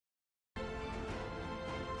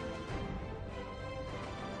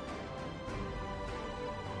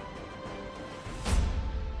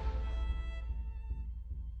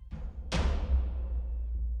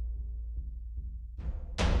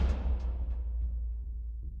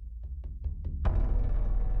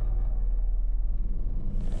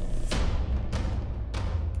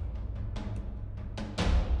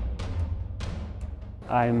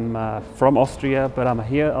I'm from Austria, but I'm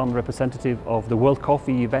here on representative of the World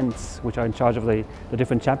Coffee events, which are in charge of the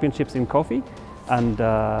different championships in coffee. And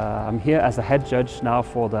I'm here as a head judge now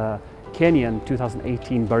for the Kenyan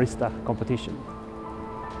 2018 Barista competition.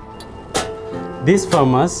 These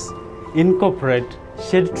farmers incorporate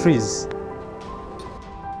shade trees.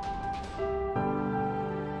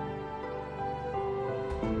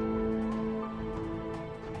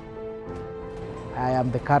 I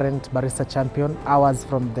am the current Barista champion, hours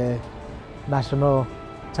from the national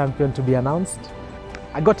champion to be announced.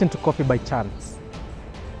 I got into coffee by chance.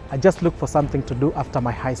 I just looked for something to do after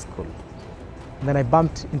my high school. And then I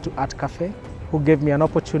bumped into Art Cafe, who gave me an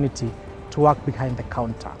opportunity to work behind the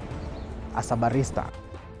counter as a barista.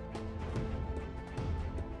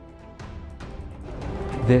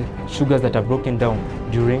 The sugars that are broken down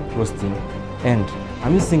during roasting, and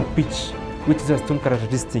I'm using pitch, which is a stone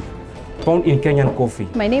characteristic found in Kenyan coffee.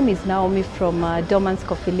 My name is Naomi from Dormans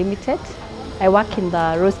Coffee Limited. I work in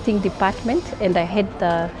the roasting department and I head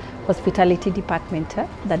the hospitality department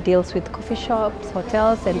that deals with coffee shops,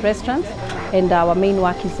 hotels and restaurants. And our main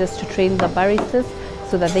work is just to train the baristas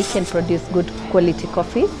so that they can produce good quality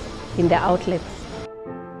coffees in their outlets.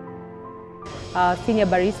 Senior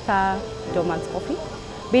barista, Dormans Coffee.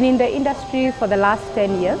 Been in the industry for the last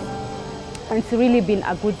 10 years. And it's really been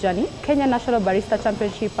a good journey. Kenya National Barista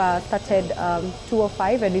Championship started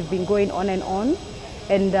 2005 and we've been going on and on.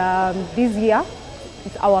 And this year,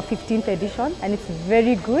 it's our 15th edition and it's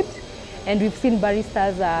very good. And we've seen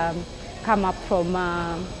baristas come up from,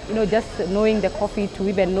 just knowing the coffee to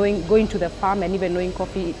even going to the farm and even knowing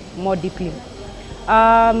coffee more deeply.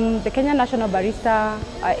 The Kenya National Barista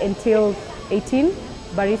entails 18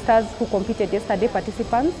 baristas who competed yesterday,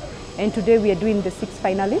 participants. And today we are doing the 6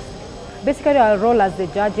 finalists. Basically, our role as the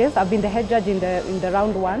judges, I've been the head judge in the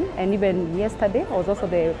round 1, and even yesterday I was also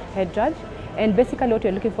the head judge. And basically what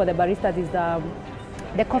you're looking for the baristas is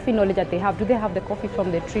the coffee knowledge that they have. Do they have the coffee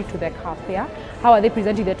from the tree to the cup? Yeah? How are they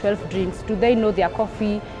presenting the 12 drinks? Do they know their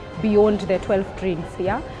coffee beyond the 12 drinks?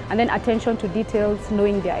 Yeah? And then attention to details,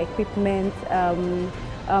 knowing their equipment,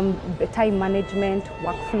 time management,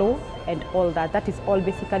 workflow, and all that. That is all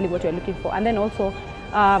basically what you're looking for. And then also,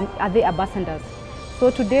 are they ambassadors? So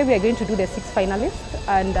today we are going to do the 6 finalists,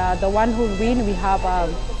 and the one who win, we have a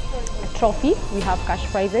trophy, we have cash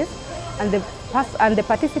prizes, and the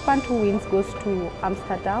participant who wins goes to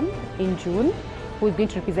Amsterdam in June, who is going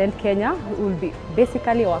to represent Kenya, who will be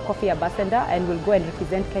basically our coffee ambassador, and will go and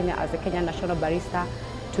represent Kenya as the Kenya National Barista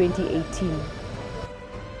 2018.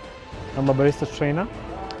 I'm a barista trainer,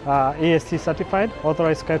 ASC certified,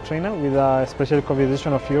 authorized Skype trainer with a special coffee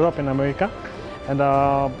edition of Europe and America. And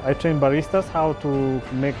I train baristas how to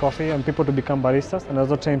make coffee and people to become baristas, and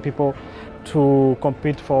also train people to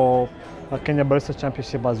compete for a Kenya Barista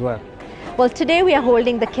Championship as well. Well, today we are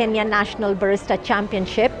holding the Kenya National Barista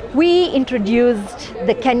Championship. We introduced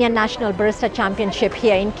the Kenya National Barista Championship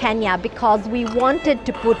here in Kenya because we wanted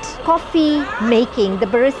to put coffee making, the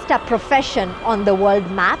barista profession, on the world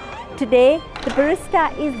map. Today, the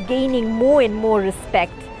barista is gaining more and more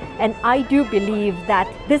respect. And I do believe that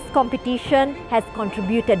this competition has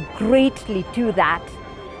contributed greatly to that.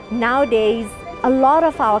 Nowadays, a lot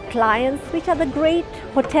of our clients, which are the great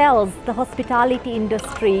hotels, the hospitality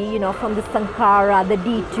industry, from the Sankara, the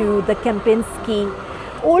D2, the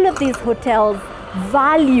Kempinski, all of these hotels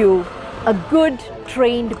value a good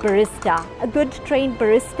trained barista. A good trained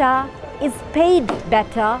barista is paid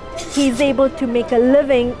better, he's able to make a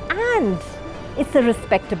living, and it's a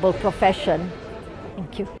respectable profession.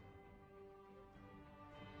 Thank you.